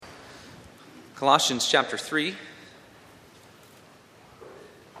Colossians chapter 3.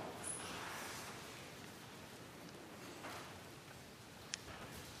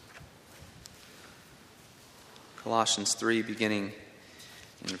 Colossians 3, beginning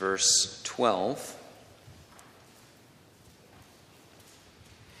in verse 12.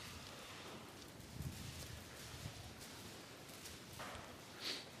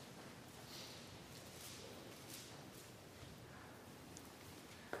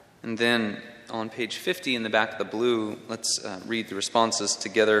 And then on page 50 in the back of the blue, let's read the responses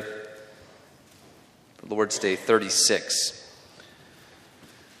together for Lord's Day 36.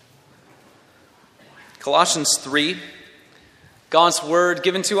 Colossians 3, God's word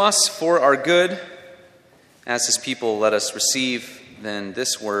given to us for our good. As his people, let us receive then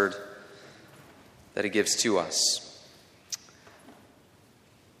this word that he gives to us.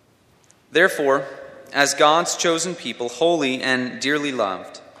 Therefore, as God's chosen people, holy and dearly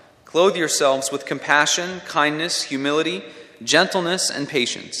loved, clothe yourselves with compassion, kindness, humility, gentleness, and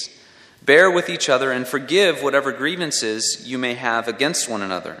patience. Bear with each other and forgive whatever grievances you may have against one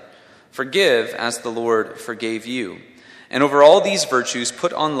another. Forgive as the Lord forgave you. And over all these virtues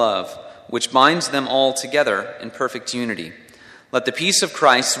put on love, which binds them all together in perfect unity. Let the peace of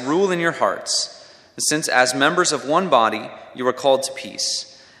Christ rule in your hearts, since as members of one body you are called to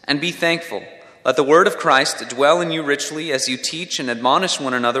peace. And be thankful. Let the word of Christ dwell in you richly as you teach and admonish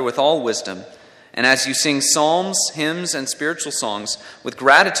one another with all wisdom, and as you sing psalms, hymns, and spiritual songs with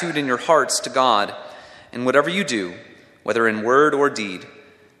gratitude in your hearts to God. And whatever you do, whether in word or deed,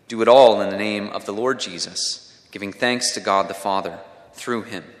 do it all in the name of the Lord Jesus, giving thanks to God the Father through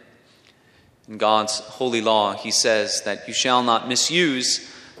him. In God's holy law, he says that you shall not misuse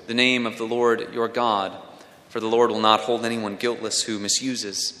the name of the Lord your God, for the Lord will not hold anyone guiltless who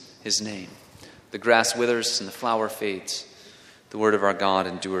misuses his name. The grass withers and the flower fades. The word of our God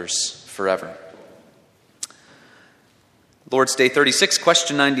endures forever. Lord's Day 36,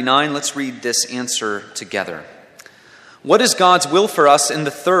 question 99. Let's read this answer together. What is God's will for us in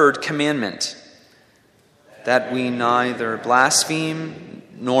the third commandment? That we neither blaspheme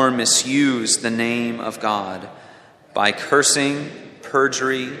nor misuse the name of God by cursing,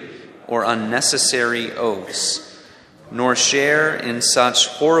 perjury, or unnecessary oaths, nor share in such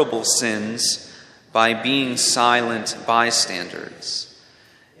horrible sins by being silent bystanders.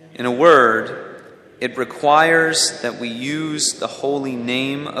 In a word, it requires that we use the holy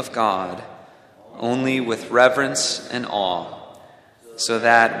name of God only with reverence and awe, so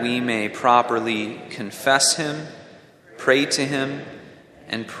that we may properly confess him, pray to him,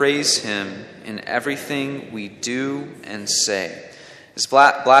 and praise him in everything we do and say. Is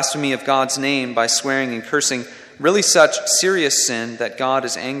blasphemy of God's name by swearing and cursing really such serious sin that God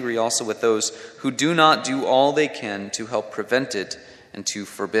is angry also with those who do not do all they can to help prevent it and to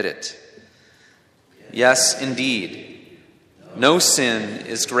forbid it? Yes, indeed. No sin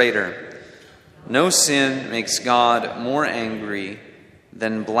is greater. No sin makes God more angry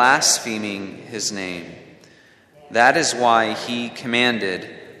than blaspheming his name. That is why he commanded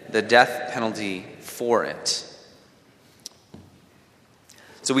the death penalty for it.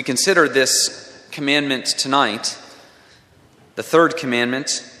 So we consider this commandment tonight, the third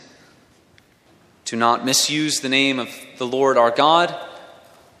commandment, to not misuse the name of the Lord our God,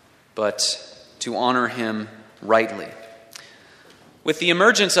 but to honor him rightly. With the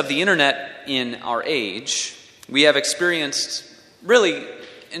emergence of the internet in our age, we have experienced, really,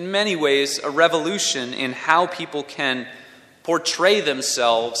 in many ways, a revolution in how people can portray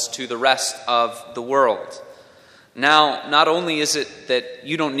themselves to the rest of the world. Now, not only is it that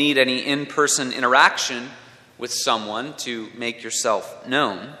you don't need any in-person interaction with someone to make yourself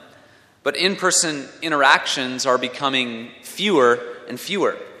known, but in-person interactions are becoming fewer and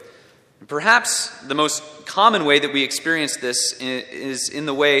fewer. Perhaps the most common way that we experience this is in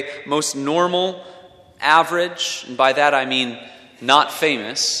the way most normal, average, and by that I mean not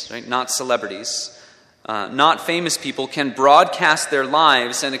famous, right? Not celebrities, not famous people can broadcast their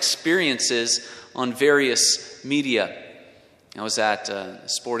lives and experiences on various media. I was at a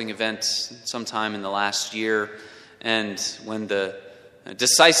sporting event sometime in the last year, and when the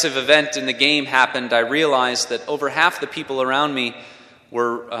decisive event in the game happened, I realized that over half the people around me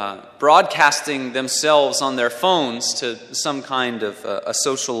were broadcasting themselves on their phones to some kind of a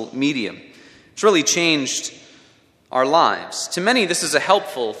social medium. It's really changed our lives. To many, this is a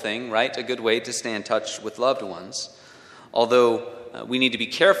helpful thing, right? A good way to stay in touch with loved ones. Although we need to be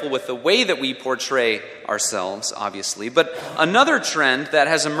careful with the way that we portray ourselves, obviously. But another trend that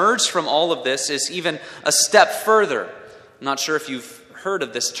has emerged from all of this is even a step further. I'm not sure if you've heard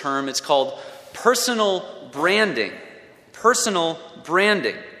of this term. It's called personal branding. Personal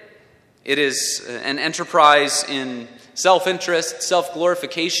branding. It is an enterprise in self-interest,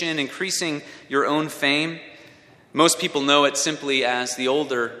 self-glorification, increasing your own fame. Most people know it simply as the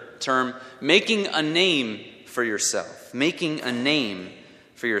older term, making a name for yourself. Making a name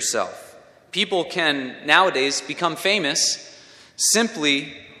for yourself. People can nowadays become famous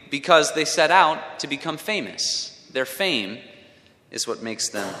simply because they set out to become famous. Their fame is what makes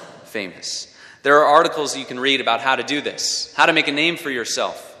them famous. There are articles you can read about how to do this, how to make a name for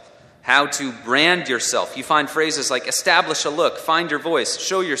yourself, how to brand yourself. You find phrases like establish a look, find your voice,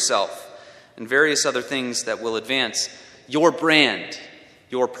 show yourself, and various other things that will advance your brand,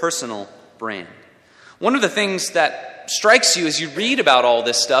 your personal brand. One of the things that strikes you as you read about all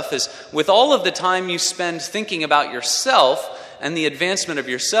this stuff is with all of the time you spend thinking about yourself and the advancement of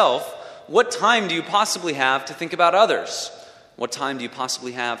yourself, what time do you possibly have to think about others? What time do you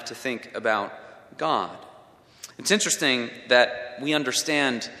possibly have to think about God? It's interesting that we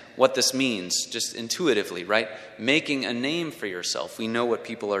understand what this means just intuitively, right? Making a name for yourself. We know what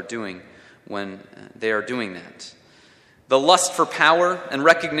people are doing when they are doing that. The lust for power and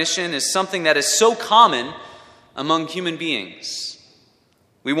recognition is something that is so common among human beings.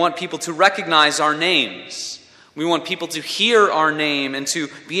 We want people to recognize our names. We want people to hear our name and to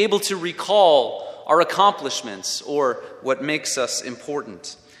be able to recall our accomplishments or what makes us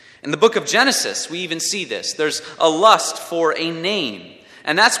important. In the book of Genesis, we even see this. There's a lust for a name.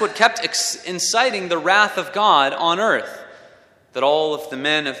 And that's what kept inciting the wrath of God on earth. That all of the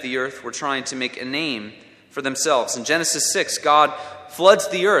men of the earth were trying to make a name for themselves. In Genesis 6, God floods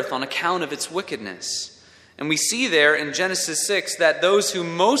the earth on account of its wickedness. And we see there in Genesis 6 that those who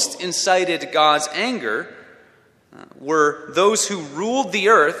most incited God's anger were those who ruled the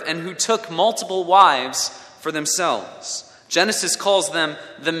earth and who took multiple wives for themselves. Genesis calls them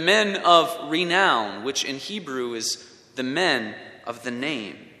the men of renown, which in Hebrew is the men of the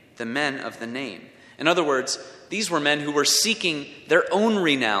name. The men of the name. In other words, these were men who were seeking their own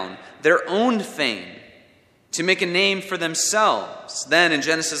renown, their own fame, to make a name for themselves. Then in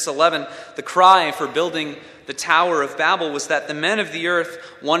Genesis 11, the cry for building the Tower of Babel was that the men of the earth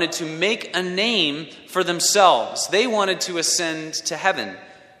wanted to make a name for themselves. They wanted to ascend to heaven,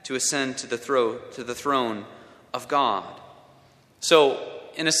 to ascend to the throne of God. So,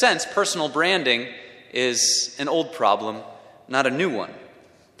 in a sense, personal branding is an old problem, not a new one.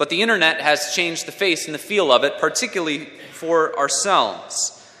 But the internet has changed the face and the feel of it, particularly for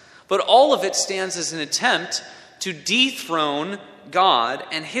ourselves. But all of it stands as an attempt to dethrone God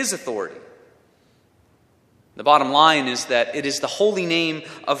and His authority. The bottom line is that it is the holy name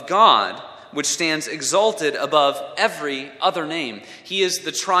of God which stands exalted above every other name. He is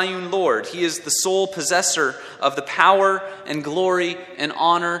the triune Lord. He is the sole possessor of the power and glory and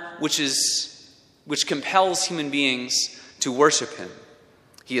honor which compels human beings to worship Him.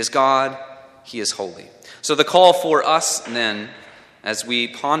 He is God. He is holy. So the call for us then, as we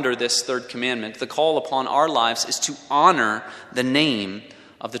ponder this third commandment, the call upon our lives is to honor the name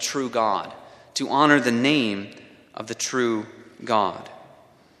of the true God. To honor the name of the true God.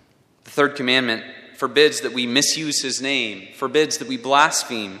 The third commandment forbids that we misuse His name, forbids that we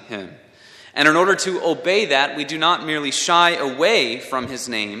blaspheme Him. And in order to obey that, we do not merely shy away from His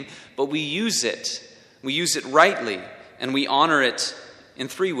name, but we use it. We use it rightly, and we honor it in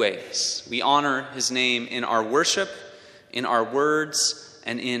three ways. We honor His name in our worship, in our words,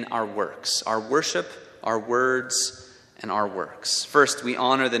 and in our works. Our worship, our words, and our works. First, we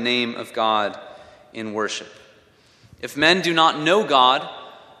honor the name of God in worship. If men do not know God,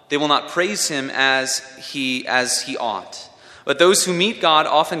 they will not praise Him as he ought. But those who meet God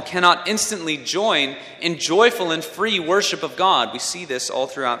often cannot instantly join in joyful and free worship of God. We see this all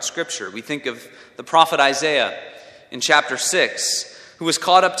throughout Scripture. We think of the prophet Isaiah in chapter 6, who was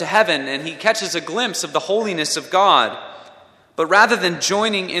caught up to heaven, and he catches a glimpse of the holiness of God. But rather than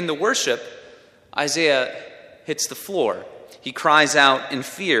joining in the worship, Isaiah hits the floor. He cries out in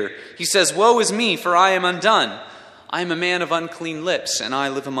fear. He says, "Woe is me, for I am undone. I am a man of unclean lips, and I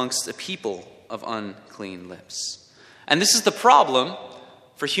live amongst a people of unclean lips." And this is the problem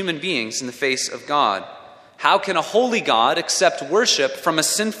for human beings in the face of God. How can a holy God accept worship from a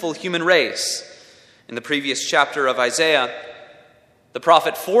sinful human race? In the previous chapter of Isaiah, the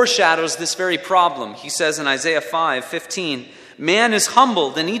prophet foreshadows this very problem. He says in Isaiah 5:15, "Man is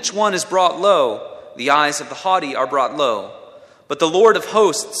humbled, and each one is brought low. The eyes of the haughty are brought low. But the Lord of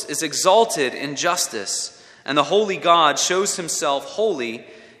hosts is exalted in justice, and the holy God shows Himself holy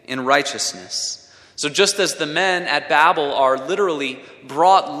in righteousness." So just as the men at Babel are literally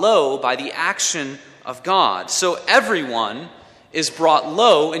brought low by the action of God, so everyone is brought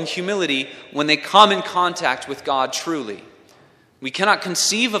low in humility when they come in contact with God truly. We cannot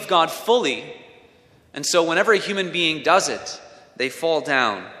conceive of God fully, and so whenever a human being does it, they fall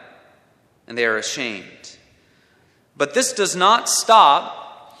down and they are ashamed. But this does not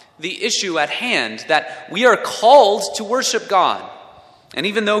stop the issue at hand, that we are called to worship God. And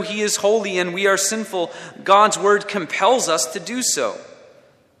even though He is holy and we are sinful, God's word compels us to do so.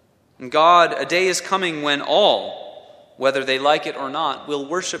 And a day is coming when all, whether they like it or not, will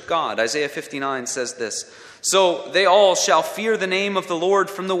worship God. Isaiah 59 says this, "So they all shall fear the name of the Lord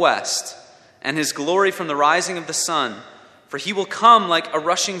from the west, and His glory from the rising of the sun. For He will come like a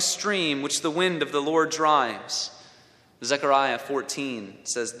rushing stream, which the wind of the Lord drives." Zechariah 14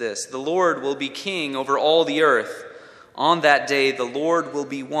 says this, "The Lord will be king over all the earth. On that day the Lord will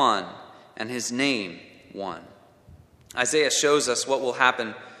be one, and His name one." Isaiah shows us what will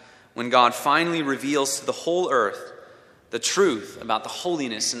happen when God finally reveals to the whole earth the truth about the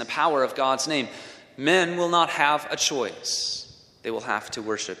holiness and the power of God's name. Men will not have a choice. They will have to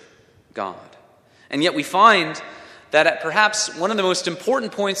worship God. And yet we find that at perhaps one of the most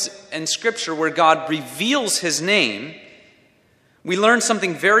important points in Scripture where God reveals His name, we learn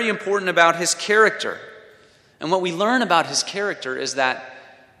something very important about His character. And what we learn about His character is that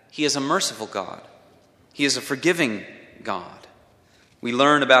He is a merciful God. He is a forgiving God. We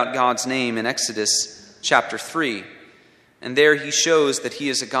learn about God's name in Exodus chapter 3. And there He shows that He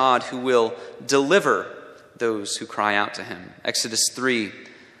is a God who will deliver those who cry out to Him. Exodus 3,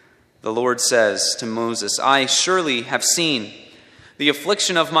 the Lord says to Moses, "I surely have seen the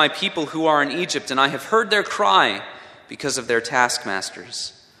affliction of my people who are in Egypt, and I have heard their cry because of their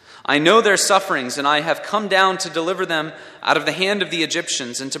taskmasters. I know their sufferings, and I have come down to deliver them out of the hand of the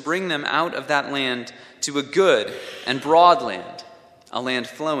Egyptians and to bring them out of that land to a good and broad land, a land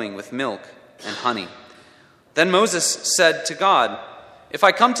flowing with milk and honey." Then Moses said to God, "If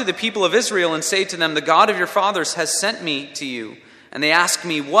I come to the people of Israel and say to them, 'The God of your fathers has sent me to you,' and they ask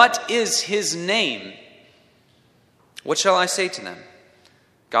me, 'What is His name?' what shall I say to them?"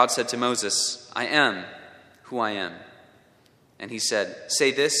 God said to Moses, "I am who I am." And He said,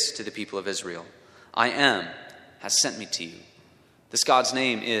 "Say this to the people of Israel, 'I am has sent me to you.'" This God's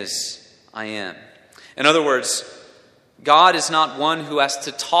name is I am. In other words, God is not one who has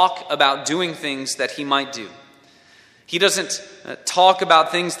to talk about doing things that He might do. He doesn't talk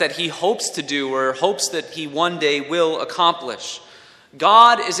about things that He hopes to do or hopes that He one day will accomplish.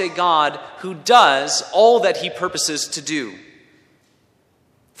 God is a God who does all that He purposes to do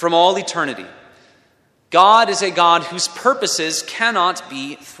from all eternity. God is a God whose purposes cannot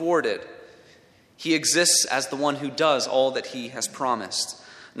be thwarted. He exists as the one who does all that He has promised.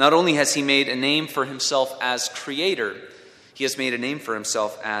 Not only has He made a name for Himself as Creator, He has made a name for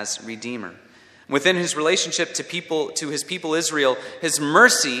Himself as Redeemer. Within His relationship to His people Israel, His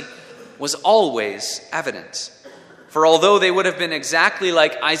mercy was always evident. For although they would have been exactly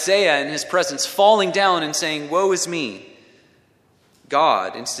like Isaiah in His presence, falling down and saying, "Woe is me,"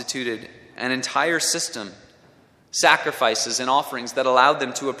 God instituted an entire system, sacrifices and offerings that allowed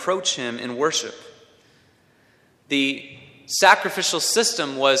them to approach Him in worship. The sacrificial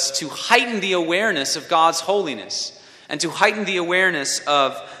system was to heighten the awareness of God's holiness and to heighten the awareness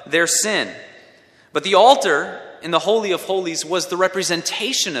of their sin. But the altar in the Holy of Holies was the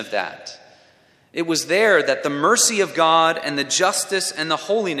representation of that. It was there that the mercy of God and the justice and the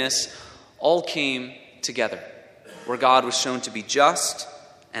holiness all came together, where God was shown to be just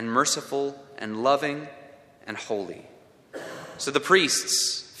and merciful and loving and holy. So the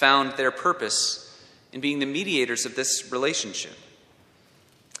priests found their purpose in being the mediators of this relationship,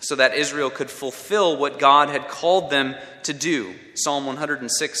 so that Israel could fulfill what God had called them to do. Psalm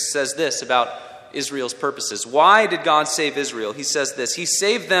 106 says this about Israel's purposes. Why did God save Israel? He says this, "He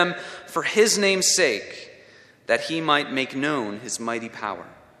saved them for His name's sake, that He might make known His mighty power."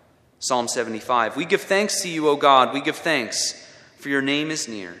 Psalm 75, "We give thanks to you, O God, we give thanks, for your name is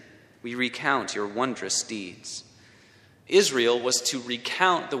near. We recount your wondrous deeds." Israel was to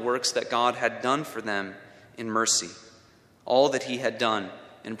recount the works that God had done for them in mercy, all that He had done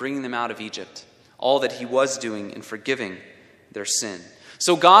in bringing them out of Egypt, all that He was doing in forgiving their sin.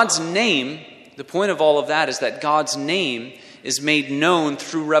 So God's name, the point of all of that is that God's name is made known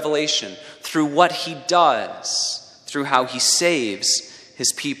through revelation, through what He does, through how He saves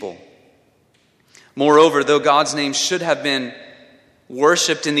His people. Moreover, though God's name should have been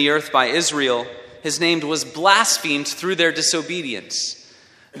worshipped in the earth by Israel, His name was blasphemed through their disobedience.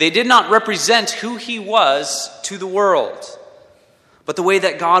 They did not represent who He was to the world, but the way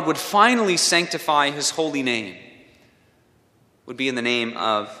that God would finally sanctify His holy name would be in the name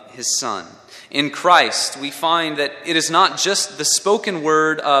of His Son. In Christ, we find that it is not just the spoken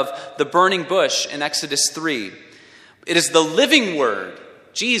word of the burning bush in Exodus 3, It is the living Word,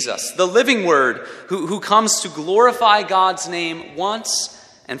 Jesus, the living Word, who comes to glorify God's name once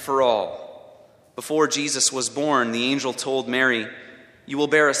and for all. Before Jesus was born, the angel told Mary, "You will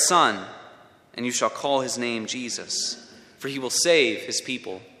bear a son, and you shall call his name Jesus, for he will save his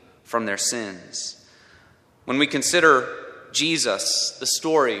people from their sins." When we consider Jesus, the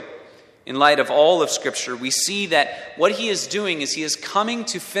story, in light of all of Scripture, we see that what he is doing is he is coming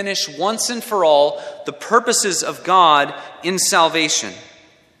to finish once and for all the purposes of God in salvation.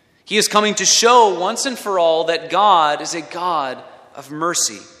 He is coming to show once and for all that God is a God of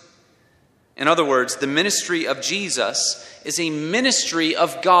mercy. In other words, the ministry of Jesus is a ministry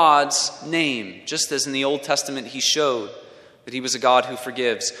of God's name, just as in the Old Testament he showed that he was a God who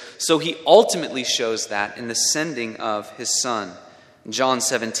forgives. So he ultimately shows that in the sending of his Son. In John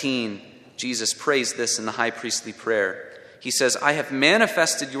 17, Jesus prays this in the high priestly prayer. He says, "I have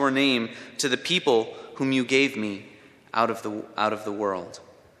manifested your name to the people whom you gave me out of the world."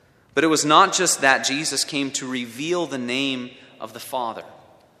 But it was not just that Jesus came to reveal the name of the Father.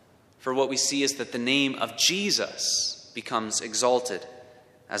 For what we see is that the name of Jesus becomes exalted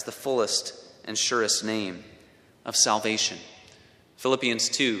as the fullest and surest name of salvation. Philippians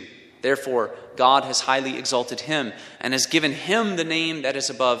 2, "Therefore God has highly exalted him and has given him the name that is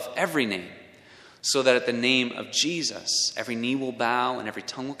above every name, so that at the name of Jesus every knee will bow and every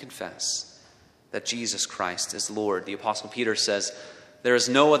tongue will confess that Jesus Christ is Lord." The Apostle Peter says, "There is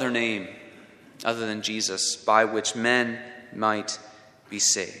no other name other than Jesus by which men might be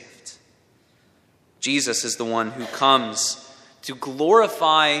saved." Jesus is the one who comes to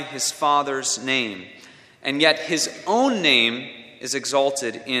glorify his Father's name, and yet his own name is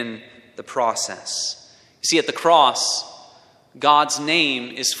exalted in the process. You see, at the cross, God's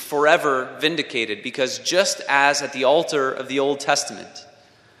name is forever vindicated, because just as at the altar of the Old Testament,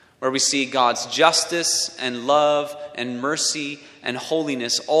 where we see God's justice and love and mercy and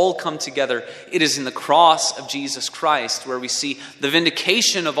holiness all come together, it is in the cross of Jesus Christ where we see the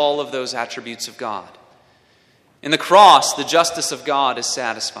vindication of all of those attributes of God. In the cross, the justice of God is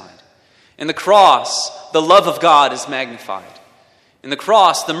satisfied. In the cross, the love of God is magnified. In the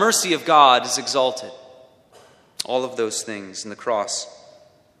cross, the mercy of God is exalted. All of those things in the cross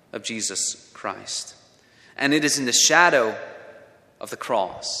of Jesus Christ. And it is in the shadow of the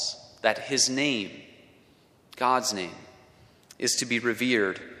cross that his name, God's name, is to be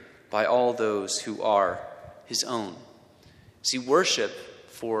revered by all those who are his own. See, worship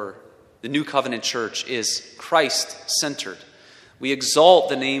for the New Covenant Church is Christ-centered. We exalt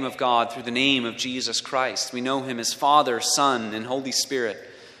the name of God through the name of Jesus Christ. We know him as Father, Son, and Holy Spirit.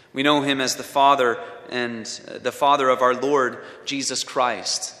 We know him as the Father and the Father of our Lord Jesus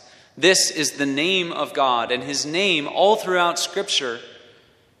Christ. This is the name of God, and his name all throughout Scripture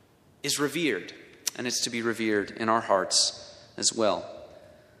is revered, and it's to be revered in our hearts as well.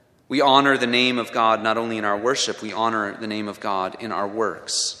 We honor the name of God not only in our worship, we honor the name of God in our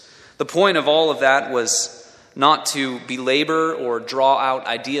works. The point of all of that was not to belabor or draw out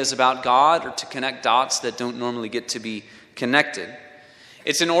ideas about God or to connect dots that don't normally get to be connected.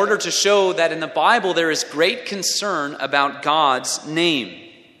 It's in order to show that in the Bible there is great concern about God's name.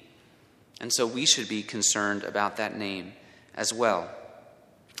 And so we should be concerned about that name as well.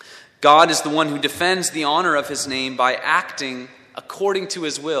 God is the one who defends the honor of his name by acting according to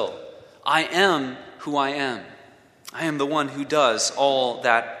his will. I am who I am. I am the one who does all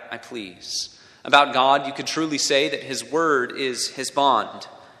that I please. About God, you could truly say that his word is his bond.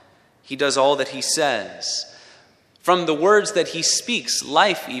 He does all that he says. From the words that he speaks,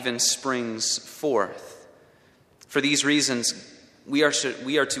 life even springs forth. For these reasons, we are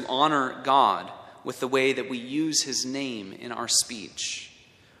to honor God with the way that we use his name in our speech.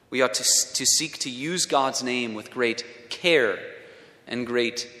 We ought to seek to use God's name with great care and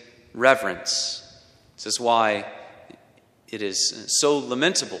great reverence. This is why it is so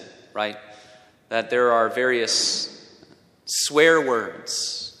lamentable, right, that there are various swear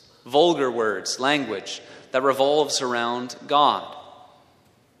words, vulgar words, language that revolves around God.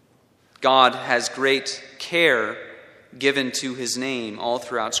 God has great care given to his name all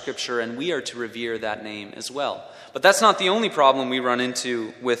throughout Scripture, and we are to revere that name as well. But that's not the only problem we run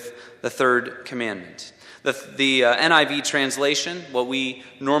into with the third commandment. The NIV translation, what we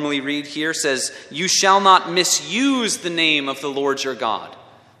normally read here, says, "You shall not misuse the name of the Lord your God."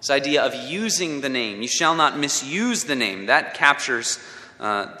 This idea of using the name. You shall not misuse the name. That captures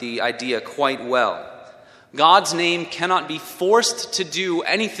the idea quite well. God's name cannot be forced to do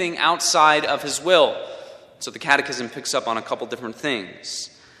anything outside of his will. So the Catechism picks up on a couple different things.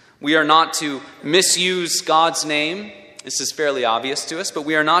 We are not to misuse God's name. This is fairly obvious to us, but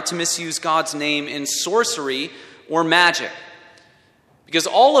we are not to misuse God's name in sorcery or magic. Because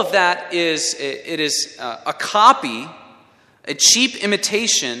all of that is a copy, a cheap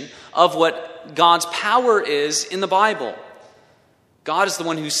imitation of what God's power is in the Bible. God is the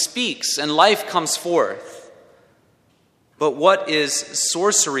one who speaks and life comes forth. But what is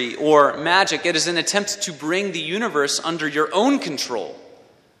sorcery or magic? It is an attempt to bring the universe under your own control,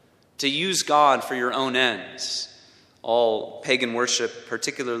 to use God for your own ends. All pagan worship,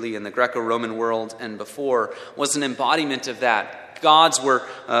 particularly in the Greco-Roman world and before, was an embodiment of that. Gods were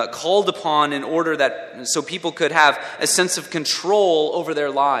called upon in order that so people could have a sense of control over their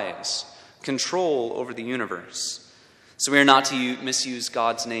lives, control over the universe. So we are not to misuse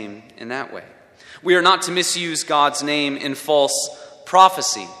God's name in that way. We are not to misuse God's name in false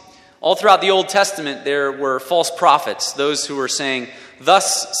prophecy. All throughout the Old Testament, there were false prophets, those who were saying,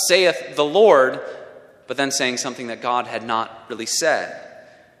 "Thus saith the Lord," but then saying something that God had not really said.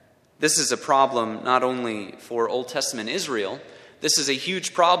 This is a problem not only for Old Testament Israel, this is a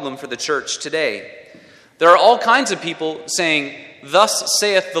huge problem for the church today. There are all kinds of people saying, "Thus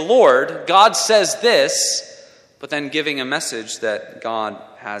saith the Lord," God says this, but then giving a message that God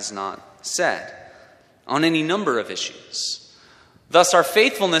has not said on any number of issues. Thus, our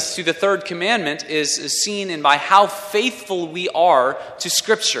faithfulness to the third commandment is seen in by how faithful we are to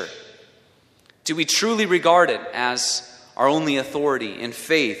Scripture. Do we truly regard it as our only authority in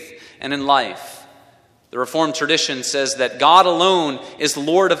faith and in life? The Reformed tradition says that God alone is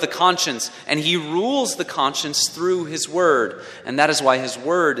Lord of the conscience, and He rules the conscience through His Word, and that is why His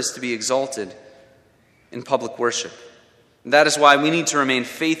Word is to be exalted in public worship. And that is why we need to remain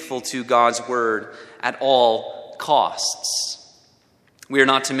faithful to God's Word at all costs. We are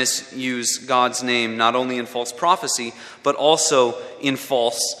not to misuse God's name not only in false prophecy, but also in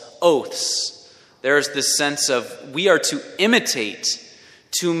false oaths. There is this sense of we are to imitate,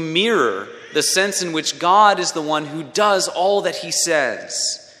 to mirror the sense in which God is the one who does all that He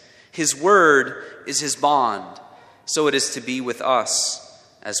says. His word is His bond, so it is to be with us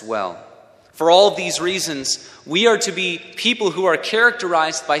as well. For all of these reasons, we are to be people who are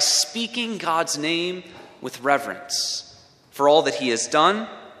characterized by speaking God's name with reverence for all that He has done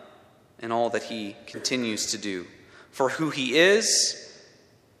and all that He continues to do, for who He is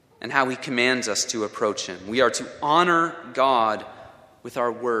and how He commands us to approach Him. We are to honor God with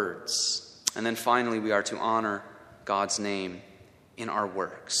our words. And then finally, we are to honor God's name in our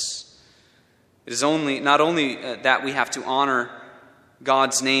works. It is not only that we have to honor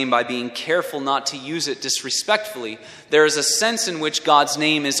God's name by being careful not to use it disrespectfully. There is a sense in which God's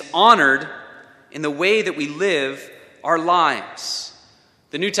name is honored in the way that we live our lives.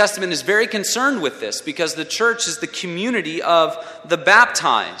 The New Testament is very concerned with this because the church is the community of the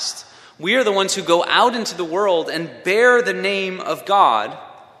baptized. We are the ones who go out into the world and bear the name of God,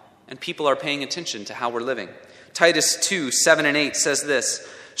 and people are paying attention to how we're living. Titus 2:7-8 says this,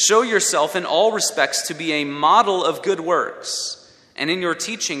 "Show yourself in all respects to be a model of good works, and in your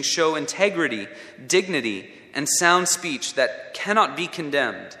teaching show integrity, dignity, and sound speech that cannot be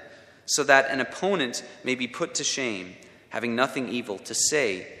condemned, so that an opponent may be put to shame, having nothing evil to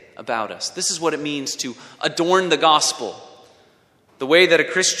say about us." This is what it means to adorn the gospel. The way that a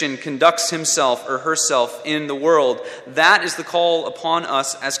Christian conducts himself or herself in the world, that is the call upon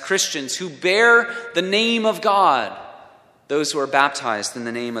us as Christians who bear the name of God, those who are baptized in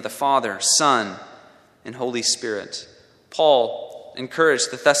the name of the Father, Son, and Holy Spirit. Paul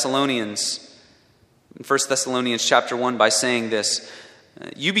encouraged the Thessalonians in 1 Thessalonians chapter 1 by saying this,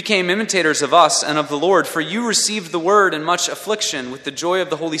 "You became imitators of us and of the Lord, for you received the word in much affliction with the joy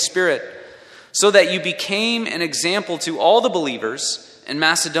of the Holy Spirit, so that you became an example to all the believers in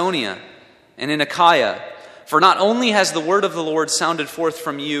Macedonia and in Achaia. For not only has the word of the Lord sounded forth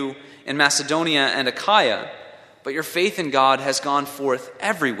from you in Macedonia and Achaia, but your faith in God has gone forth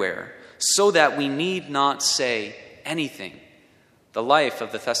everywhere, so that we need not say anything." The life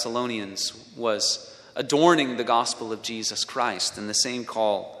of the Thessalonians was adorning the gospel of Jesus Christ, and the same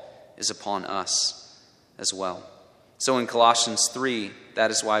call is upon us as well. So in Colossians 3, that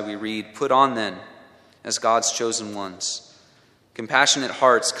is why we read, "Put on then, as God's chosen ones, compassionate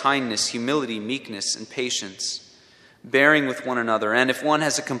hearts, kindness, humility, meekness, and patience, bearing with one another, and if one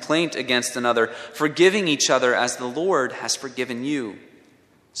has a complaint against another, forgiving each other as the Lord has forgiven you,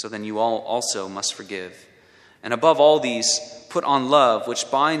 so then you all also must forgive. And above all these, put on love, which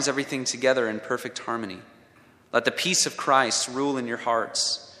binds everything together in perfect harmony. Let the peace of Christ rule in your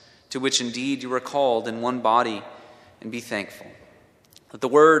hearts, to which indeed you are called in one body, and be thankful. Let the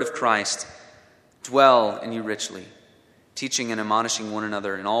word of Christ dwell in you richly, teaching and admonishing one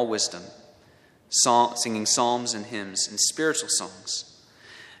another in all wisdom, singing psalms and hymns and spiritual songs.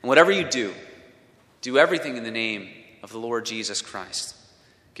 And whatever you do, do everything in the name of the Lord Jesus Christ,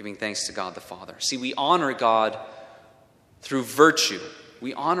 giving thanks to God the Father. See, we honor God through virtue.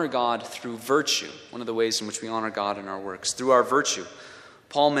 We honor God through virtue. One of the ways in which we honor God in our works, through our virtue.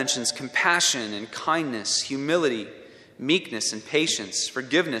 Paul mentions compassion and kindness, humility, meekness and patience,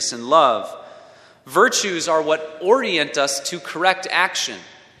 forgiveness and love. Virtues are what orient us to correct action.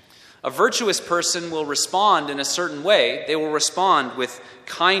 A virtuous person will respond in a certain way. They will respond with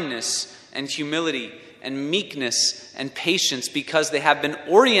kindness and humility and meekness and patience because they have been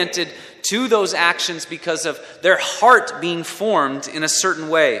oriented to those actions because of their heart being formed in a certain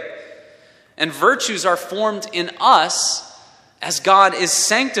way. And virtues are formed in us as God is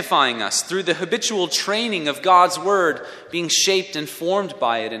sanctifying us through the habitual training of God's word, being shaped and formed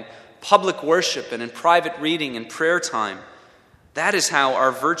by it in public worship and in private reading and prayer time. That is how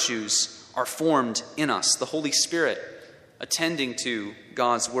our virtues are formed in us, the Holy Spirit attending to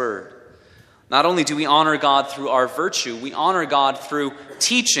God's word. Not only do we honor God through our virtue, we honor God through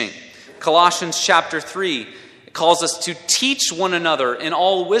teaching. Colossians chapter 3, it calls us to teach one another in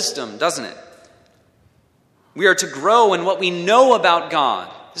all wisdom, doesn't it? We are to grow in what we know about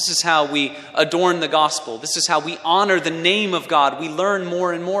God. This is how we adorn the gospel. This is how we honor the name of God. We learn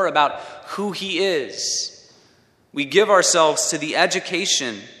more and more about who He is. We give ourselves to the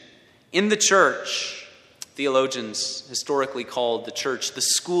education in the church. Theologians historically called the church the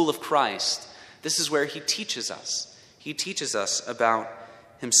school of Christ. This is where He teaches us. He teaches us about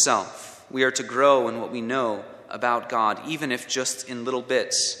Himself. We are to grow in what we know about God, even if just in little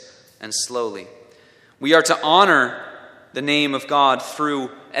bits and slowly. We are to honor the name of God through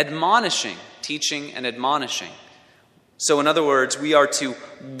admonishing, teaching and admonishing. So in other words, we are to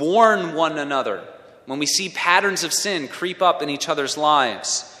warn one another. When we see patterns of sin creep up in each other's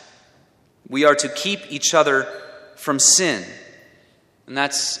lives, we are to keep each other from sin. And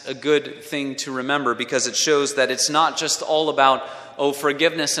that's a good thing to remember because it shows that it's not just all about,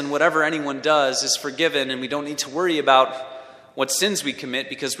 forgiveness and whatever anyone does is forgiven and we don't need to worry about what sins we commit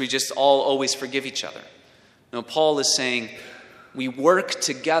because we just all always forgive each other. No, Paul is saying we work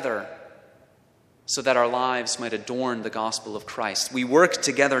together so that our lives might adorn the gospel of Christ. We work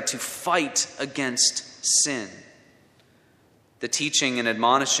together to fight against sin. The teaching and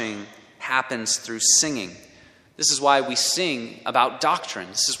admonishing happens through singing. This is why we sing about doctrine.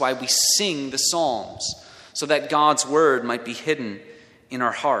 This is why we sing the Psalms, so that God's word might be hidden in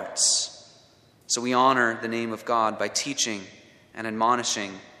our hearts. So we honor the name of God by teaching and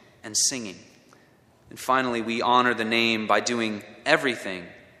admonishing and singing. And finally, we honor the name by doing everything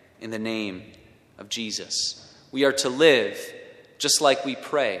in the name of Jesus. We are to live just like we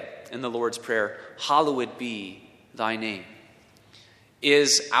pray in the Lord's Prayer, hallowed be thy name.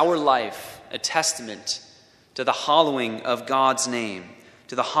 Is our life a testament to the hallowing of God's name,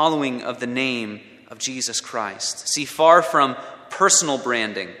 to the hallowing of the name of Jesus Christ? See, far from personal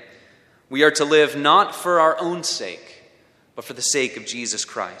branding, we are to live not for our own sake, but for the sake of Jesus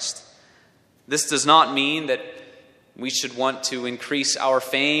Christ. This does not mean that we should want to increase our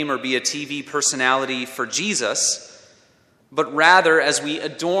fame or be a TV personality for Jesus, but rather as we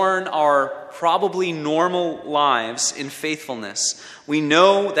adorn our probably normal lives in faithfulness, we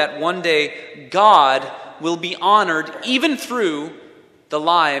know that one day God will be honored even through the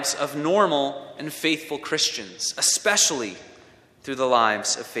lives of normal and faithful Christians, especially through the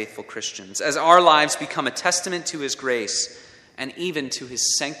lives of faithful Christians, as our lives become a testament to His grace and even to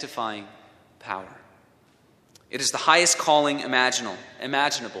His sanctifying power. It is the highest calling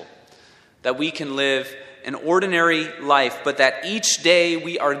imaginable that we can live an ordinary life, but that each day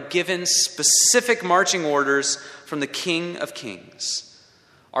we are given specific marching orders from the King of Kings.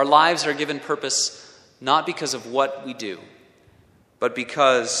 Our lives are given purpose not because of what we do, but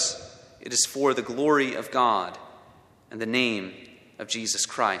because it is for the glory of God and the name of Jesus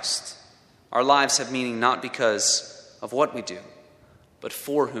Christ. Our lives have meaning not because of what we do, but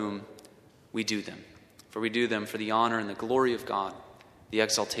for whom we do them. For we do them for the honor and the glory of God, the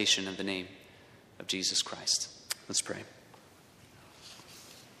exaltation of the name of Jesus Christ. Let's pray.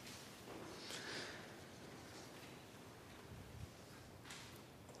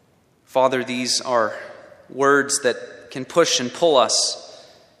 Father, these are words that can push and pull us,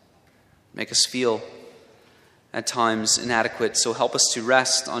 make us feel at times inadequate. So help us to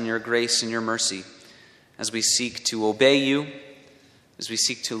rest on your grace and your mercy as we seek to obey you, as we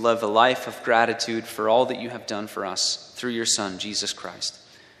seek to live a life of gratitude for all that you have done for us through your Son, Jesus Christ.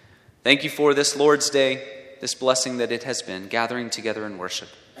 Thank you for this Lord's Day, this blessing that it has been, gathering together in worship.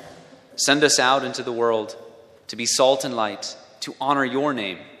 Send us out into the world to be salt and light, to honor your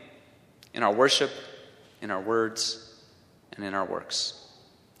name in our worship, in our words, and in our works.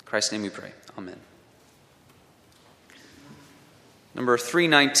 In Christ's name we pray. Amen. Number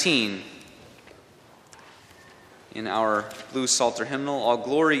 319 in our blue Psalter hymnal, All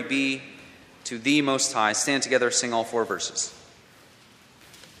Glory Be to Thee Most High. Stand together, sing all four verses.